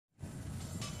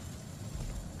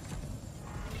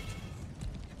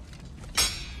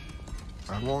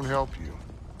I won't help you.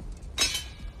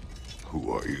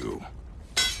 Who are you?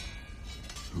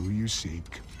 Who you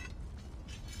seek,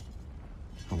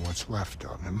 and what's left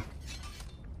of him.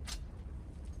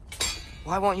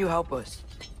 Why won't you help us?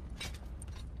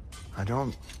 I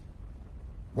don't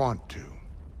want to.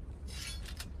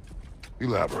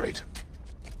 Elaborate.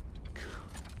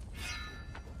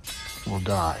 We'll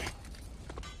die.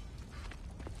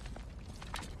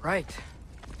 Right.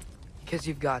 Because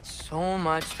you've got so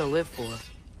much to live for.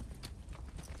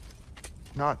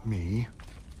 Not me.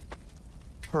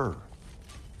 Her.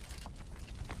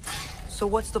 So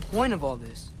what's the point of all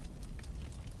this?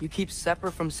 You keep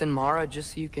separate from Sinmara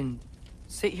just so you can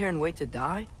sit here and wait to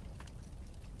die?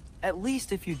 At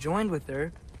least if you joined with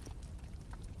her,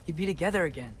 you'd be together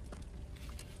again.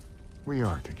 We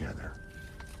are together.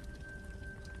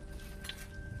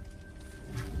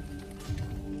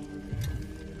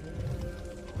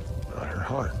 Got her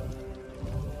heart.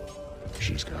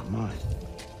 She's got mine.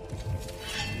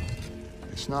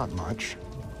 It's not much,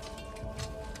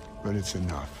 but it's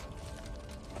enough.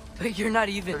 But you're not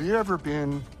even... Have you ever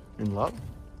been in love?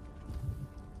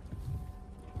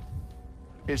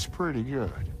 It's pretty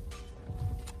good.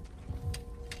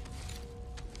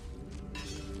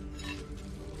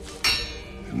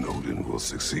 And Odin will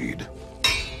succeed.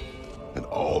 And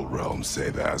all realms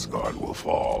save Asgard will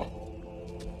fall.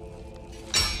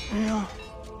 Yeah,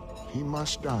 he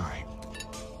must die.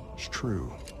 It's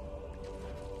true.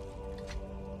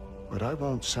 But I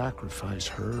won't sacrifice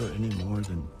her any more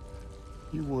than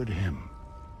you would him.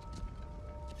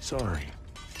 Sorry.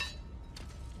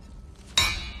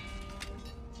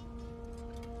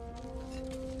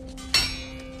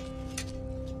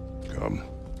 Come.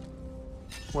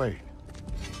 Wait.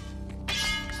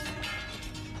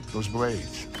 Those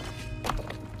blades.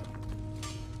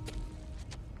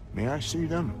 May I see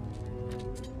them?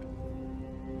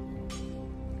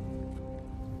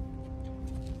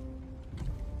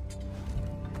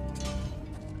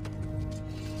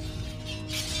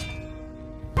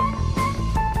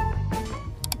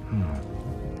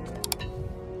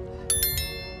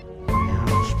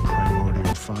 There's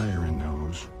primordial fire in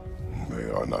those. They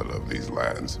are not of these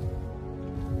lands.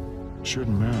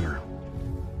 Shouldn't matter.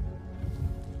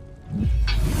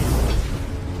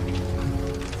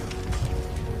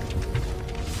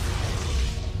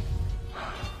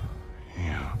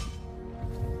 Yeah,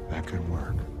 that could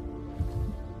work.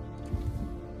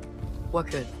 What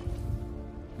could?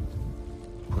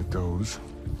 Put those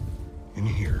in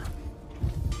here,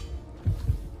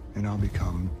 and I'll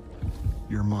become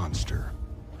your monster.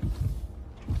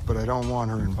 But I don't want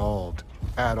her involved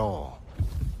at all.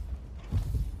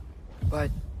 But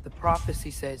the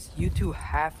prophecy says you two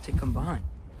have to combine.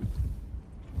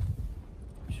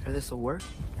 Sure this'll work?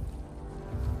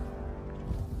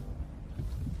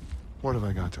 What have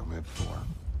I got to live for?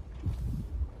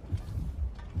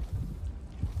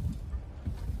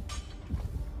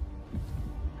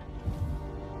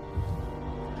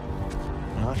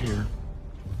 Not here.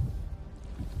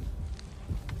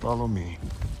 Follow me.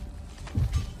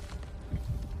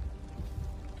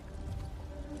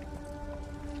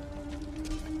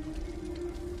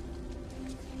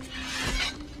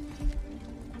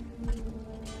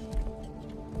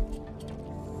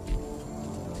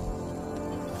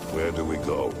 Where do we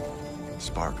go?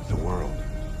 Spark of the world.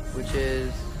 Which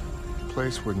is... The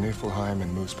place where Niflheim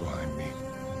and Muspelheim meet.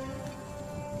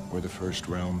 Where the first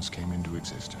realms came into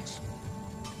existence.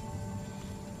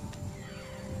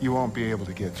 You won't be able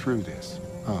to get through this,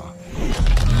 huh?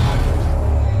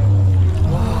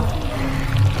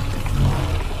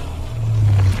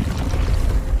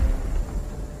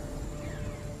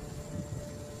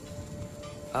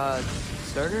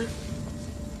 Surtur?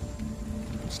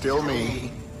 Still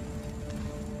me.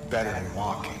 Better than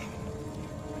walking.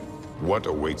 What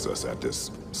awaits us at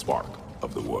this spark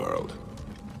of the world?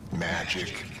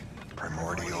 Magic,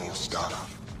 primordial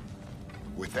stuff.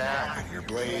 With that and your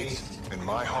blades and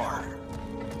my heart,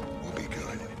 we'll be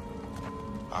good.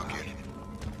 I'll get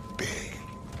big,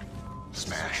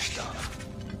 smash stuff.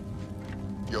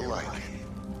 You'll like it.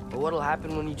 But what'll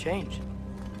happen when you change?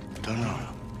 Don't know.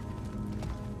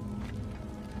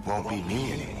 Won't be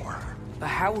me anymore. But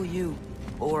how will you,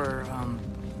 or,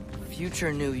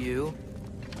 future new you,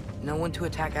 know when to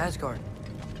attack Asgard?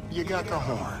 You got the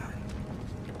horn,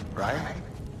 right?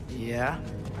 Yeah?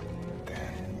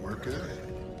 Then we're good.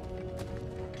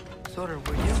 Surtur,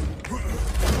 were you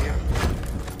here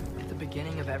at the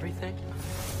beginning of everything?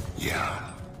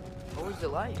 Yeah. What was it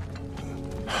like?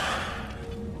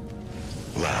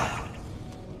 Loud.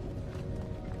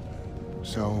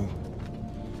 So,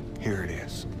 here it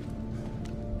is.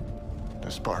 The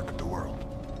spark of the world.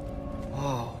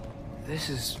 Whoa, this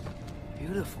is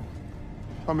beautiful.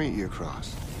 I'll meet you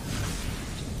across.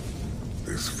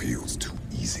 This feels too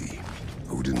easy.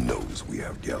 Odin knows we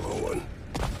have Yellow One.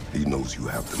 He knows you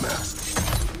have the mask.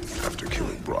 After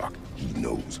killing Brock, he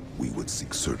knows we would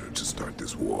seek Surtur to start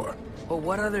this war. But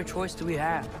what other choice do we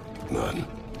have? None.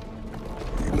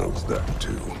 He knows that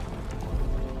too.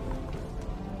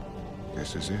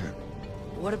 This is it.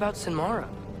 What about Sinmara?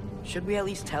 Should we at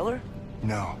least tell her?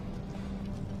 No.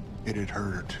 It'd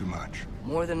hurt her too much.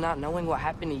 More than not knowing what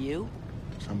happened to you?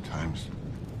 Sometimes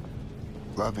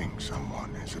loving someone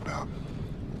is about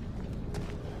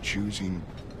choosing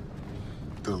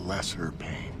the lesser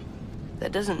pain.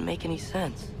 That doesn't make any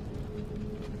sense.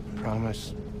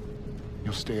 Promise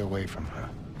you'll stay away from her.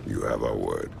 You have our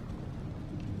word.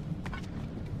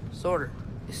 Sorter,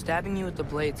 is stabbing you with the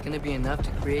blades gonna be enough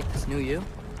to create this new you?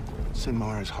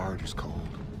 Sinmara's heart is cold.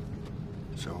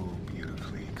 So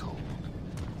beautifully cold.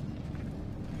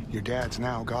 Your dad's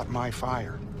now got my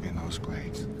fire in those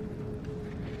blades.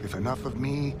 If enough of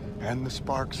me and the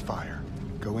spark's fire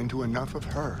go into enough of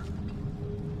her,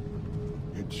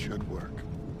 it should work.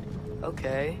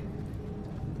 Okay.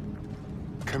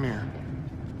 Come here.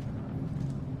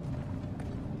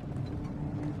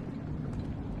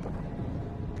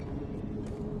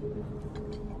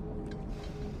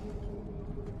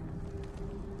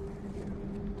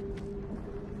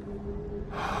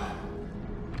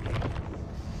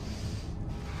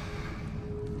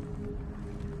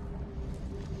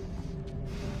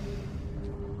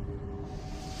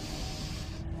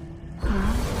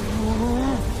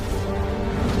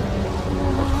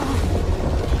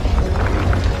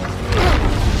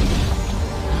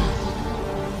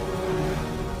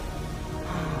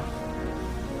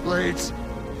 Blades.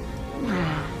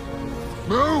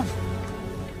 Move!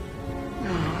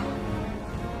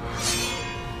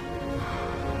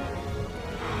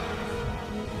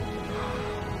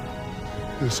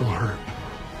 This'll hurt.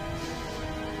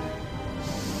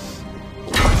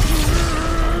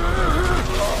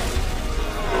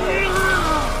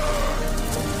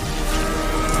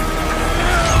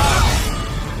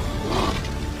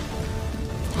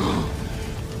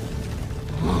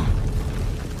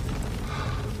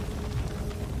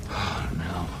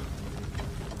 Now,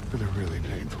 for the really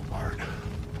painful part.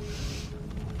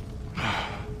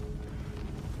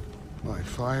 My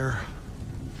fire,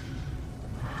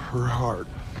 her heart.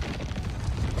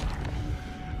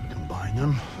 Combine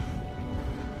them,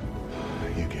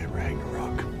 you get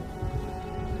Ragnarok.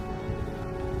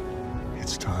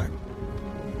 It's time.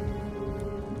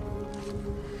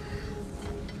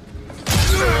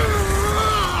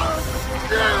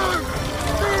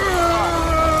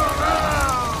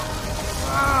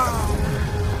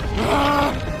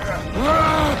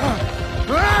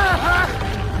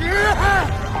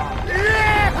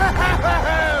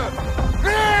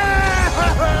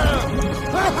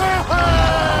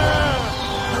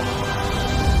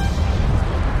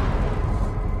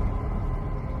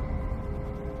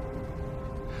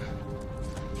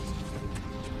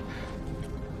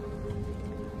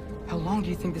 How long do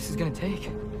you think this is gonna take?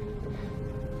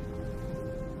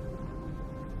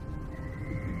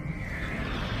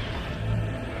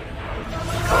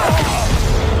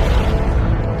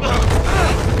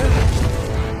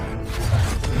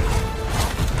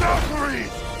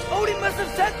 Odin must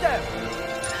have sent them!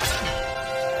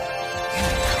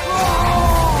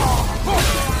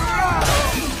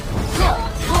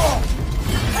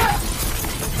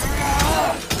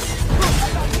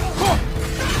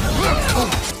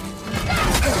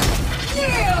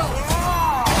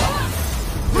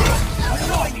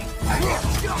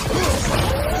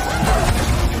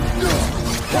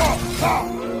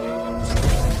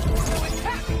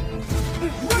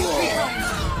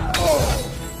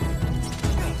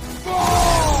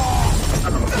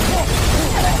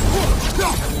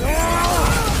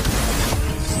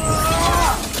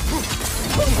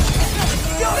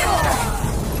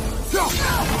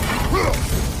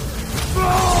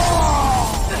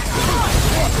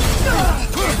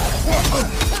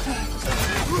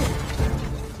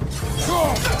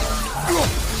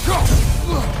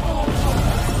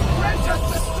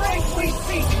 Kratos!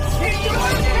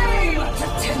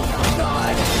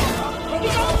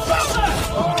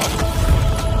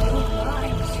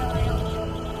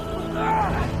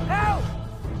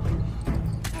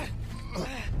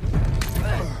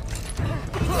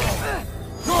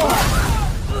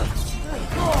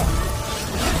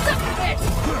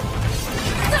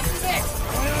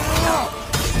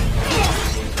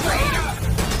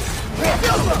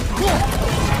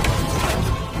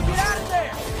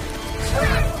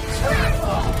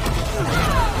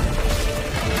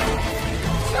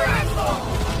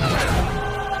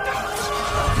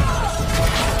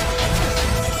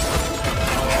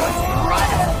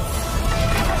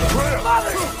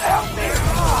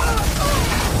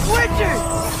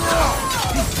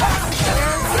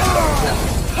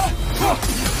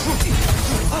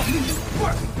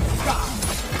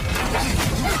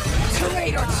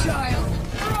 hate our child!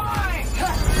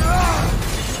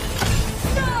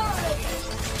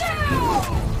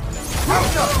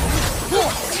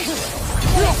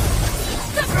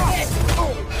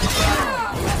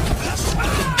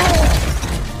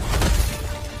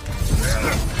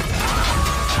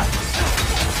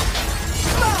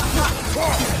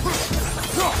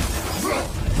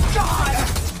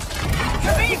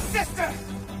 Come here, sister!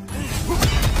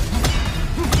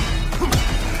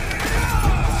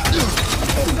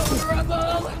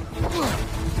 Rebel!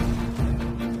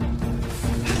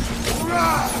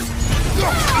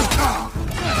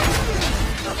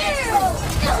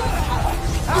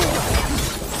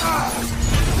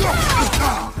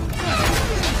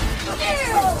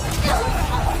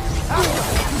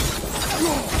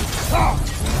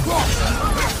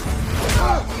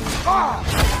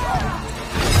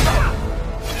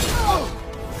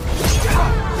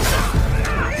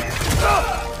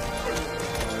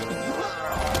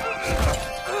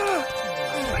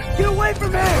 Get away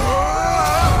from him!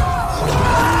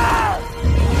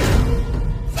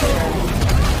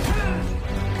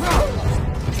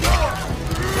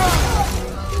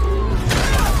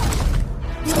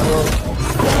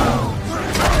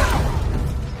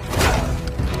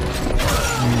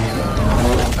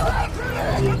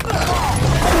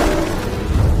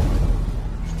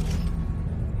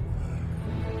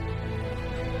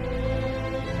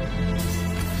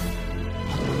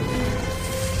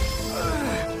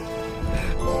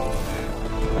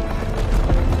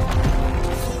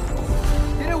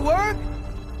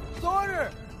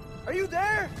 Are you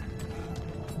there?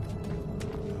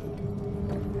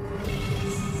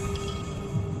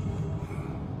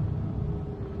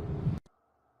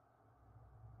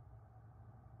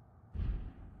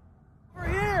 Over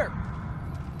here!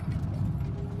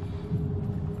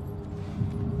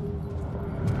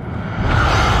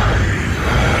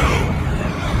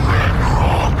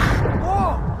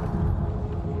 Whoa!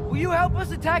 Will you help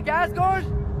us attack Asgard?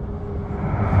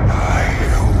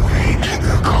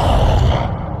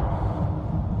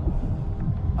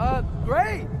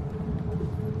 Great!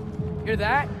 Hear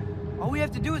that? All we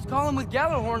have to do is call him with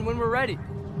Gjallarhorn when we're ready.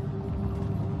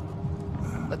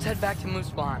 Let's head back to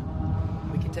Muspelheim.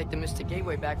 We can take the Mystic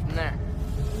Gateway back from there.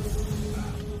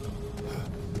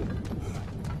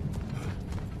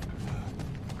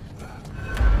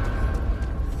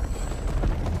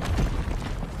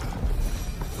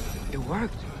 It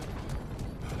worked.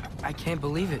 I can't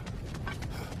believe it.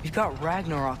 We've got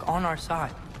Ragnarok on our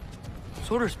side.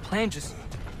 Surtur's plan just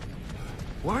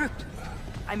worked.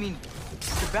 I mean,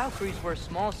 the Valkyries were a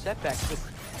small setback, but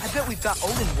I bet we've got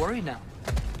Odin worried now.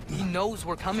 He knows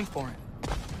we're coming for him.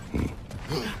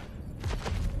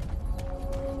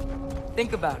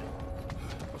 Think about it.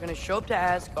 We're gonna show up to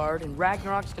Asgard, and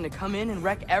Ragnarok's gonna come in and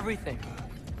wreck everything.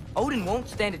 Odin won't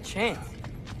stand a chance.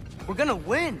 We're gonna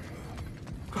win.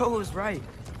 Groa was right.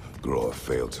 Groa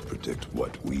failed to predict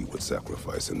what we would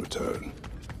sacrifice in return.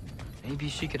 Maybe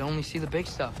she could only see the big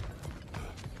stuff.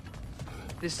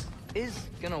 This is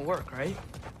gonna work, right?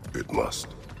 It must.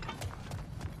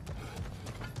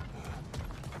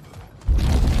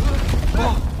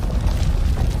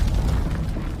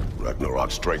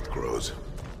 Ragnarok's strength grows.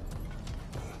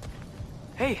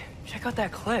 Hey, check out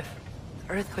that cliff.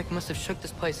 The earthquake must have shook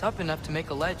this place up enough to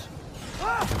make a ledge.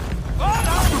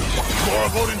 More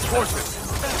of Odin's forces!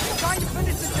 Trying to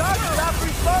finish the job without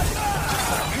restarting!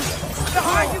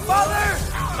 Behind you, father!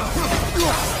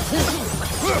 Whoa!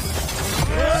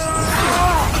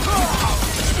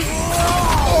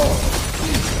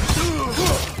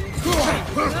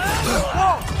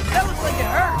 That looks like it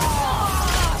hurt!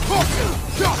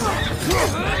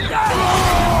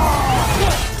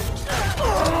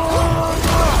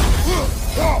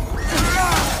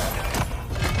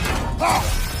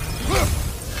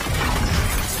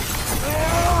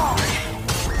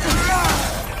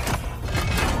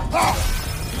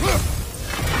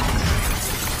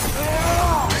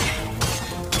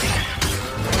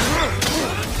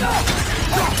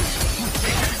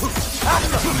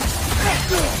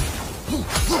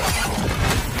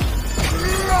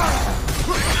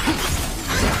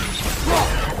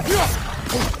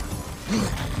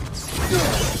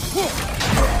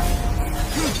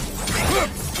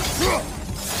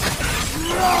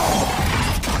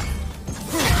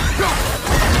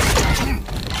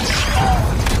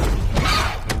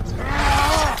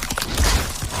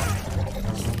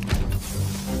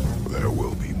 There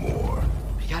will be more.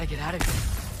 We gotta get out of here.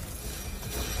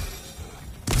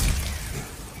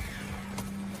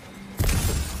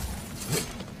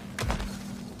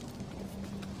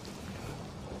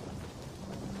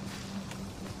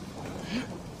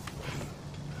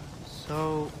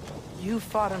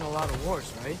 fought in a lot of wars,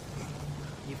 right?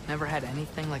 You've never had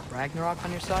anything like Ragnarok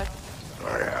on your side?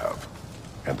 I have.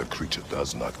 And the creature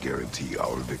does not guarantee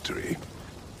our victory.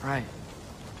 Right.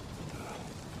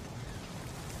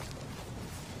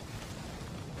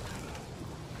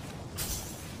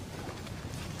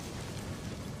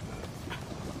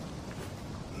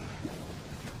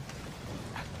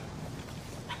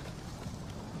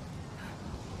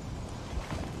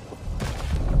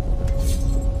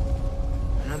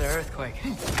 Another earthquake.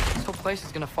 This whole place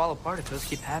is gonna fall apart if those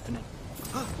keep happening.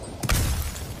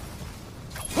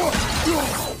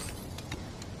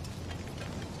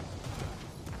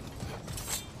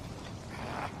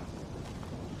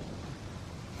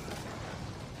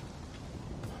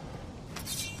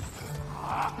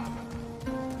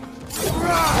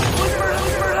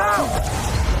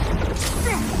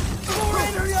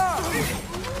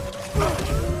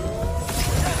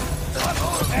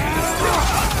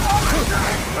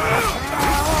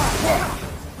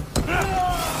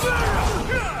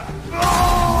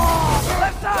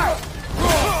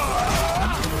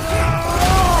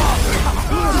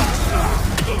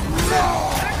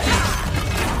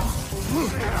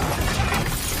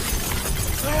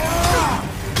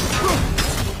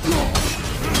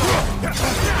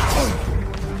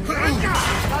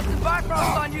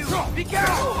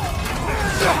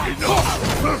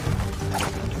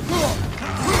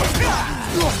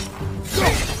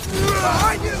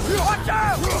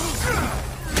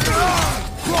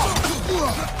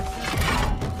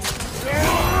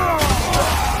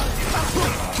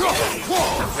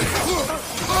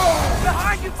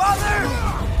 Behind you, father!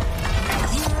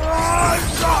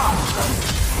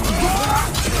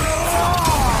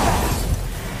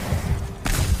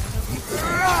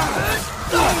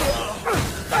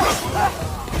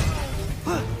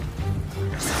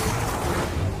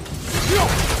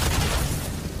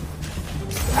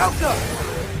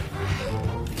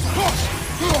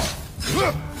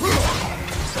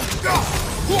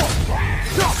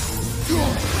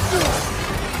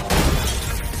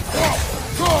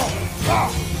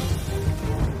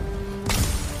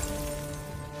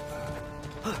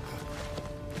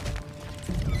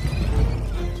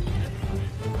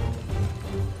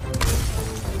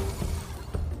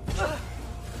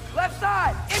 Left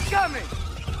side, incoming!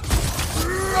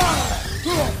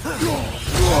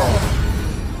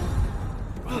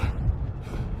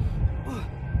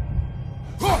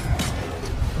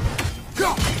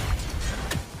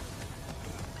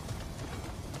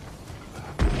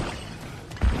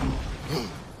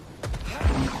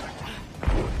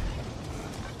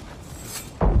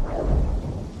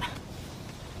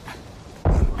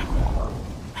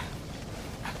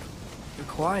 You're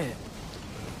quiet.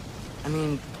 I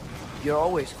mean, you're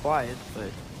always quiet,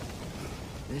 but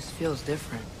this feels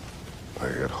different. I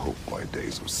had hoped my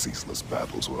days of ceaseless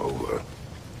battles were over.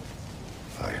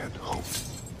 I had hoped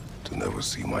to never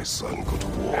see my son go to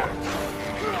war.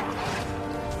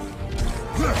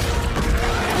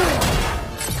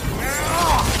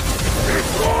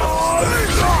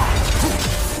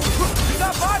 You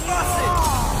got bypassed!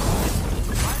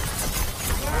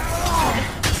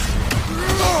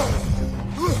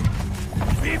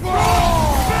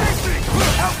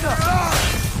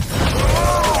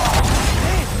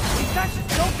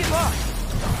 Don't give up!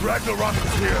 Ragnarok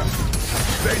is here.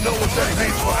 They know what that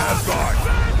means for Asgard.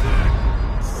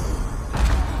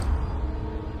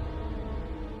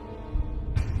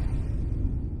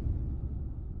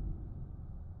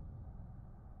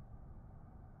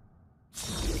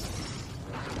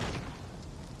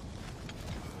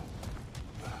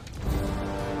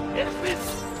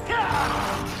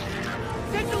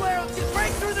 Sigil arrows can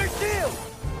break through their shield!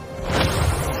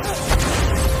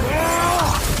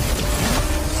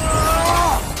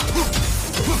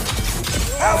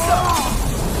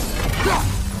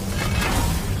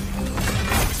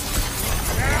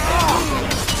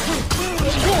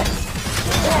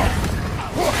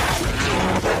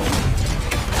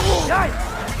 Nice!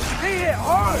 He hit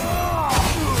hard!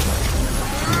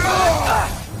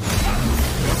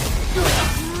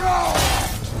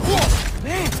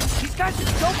 Man, these guys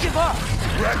just don't give up!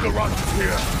 Ragnarok is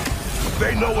here.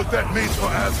 They know what that means for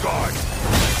Asgard.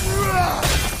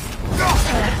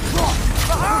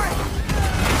 Behind! Behind!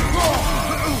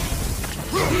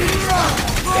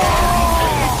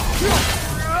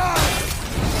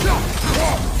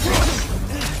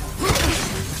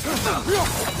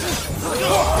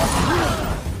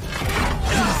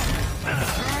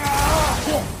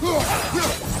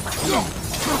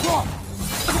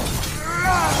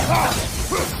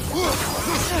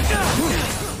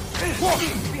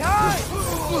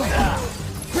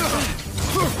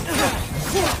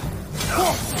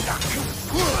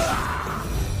 We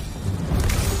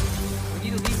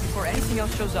need to leave before anything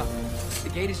else shows up. The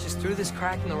gate is just through this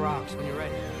crack in the rocks when you're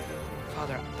ready.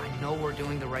 Father, I know we're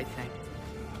doing the right thing.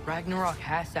 Ragnarok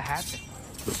has to happen.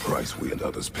 The price we and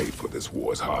others paid for this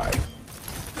war is high.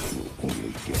 It will only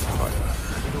get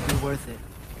higher. It'll be worth it.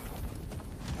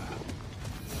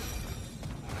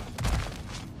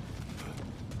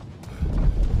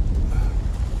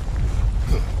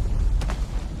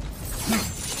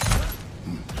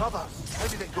 Brothers, how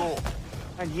did it go?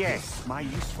 And yes, my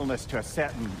usefulness to a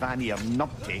certain Vanir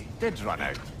numpty did run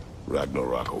out.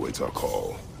 Ragnarok awaits our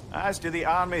call. As do the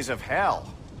armies of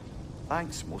hell.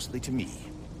 Thanks mostly to me.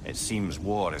 It seems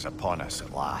war is upon us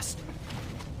at last.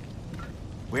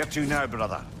 Where to now,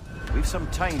 brother? We've some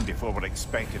time before we're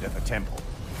expected at the temple.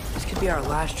 This could be our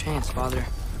last chance, Father.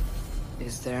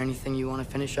 Is there anything you want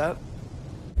to finish up?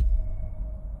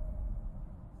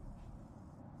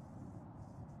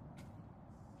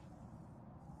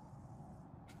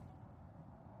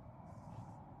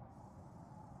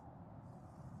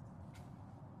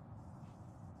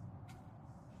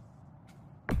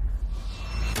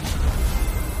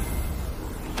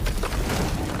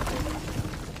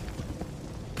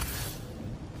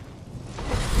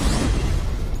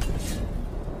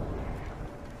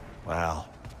 Well,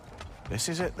 this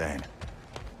is it then.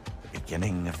 The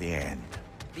beginning of the end.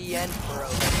 The end for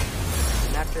us.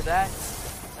 And after that,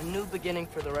 a new beginning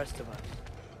for the rest of us.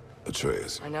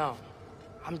 Atreus, I know.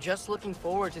 I'm just looking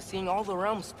forward to seeing all the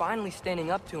realms finally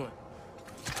standing up to him.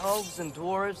 Elves and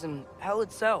dwarves and hell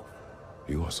itself.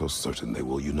 you are so certain they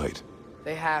will unite.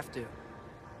 They have to.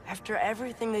 After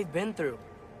everything they've been through.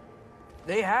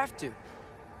 They have to.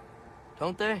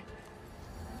 Don't they?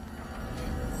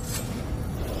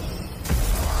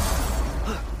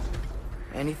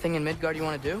 Anything in Midgard you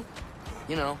want to do?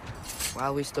 You know,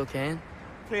 while we still can.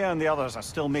 Freya and the others are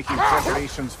still making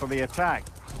preparations for the attack,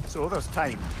 so there's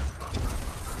time.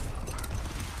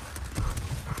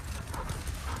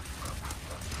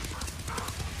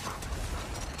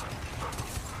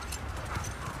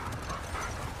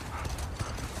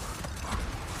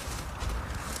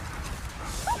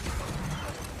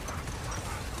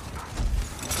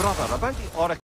 Brother, about the oracle.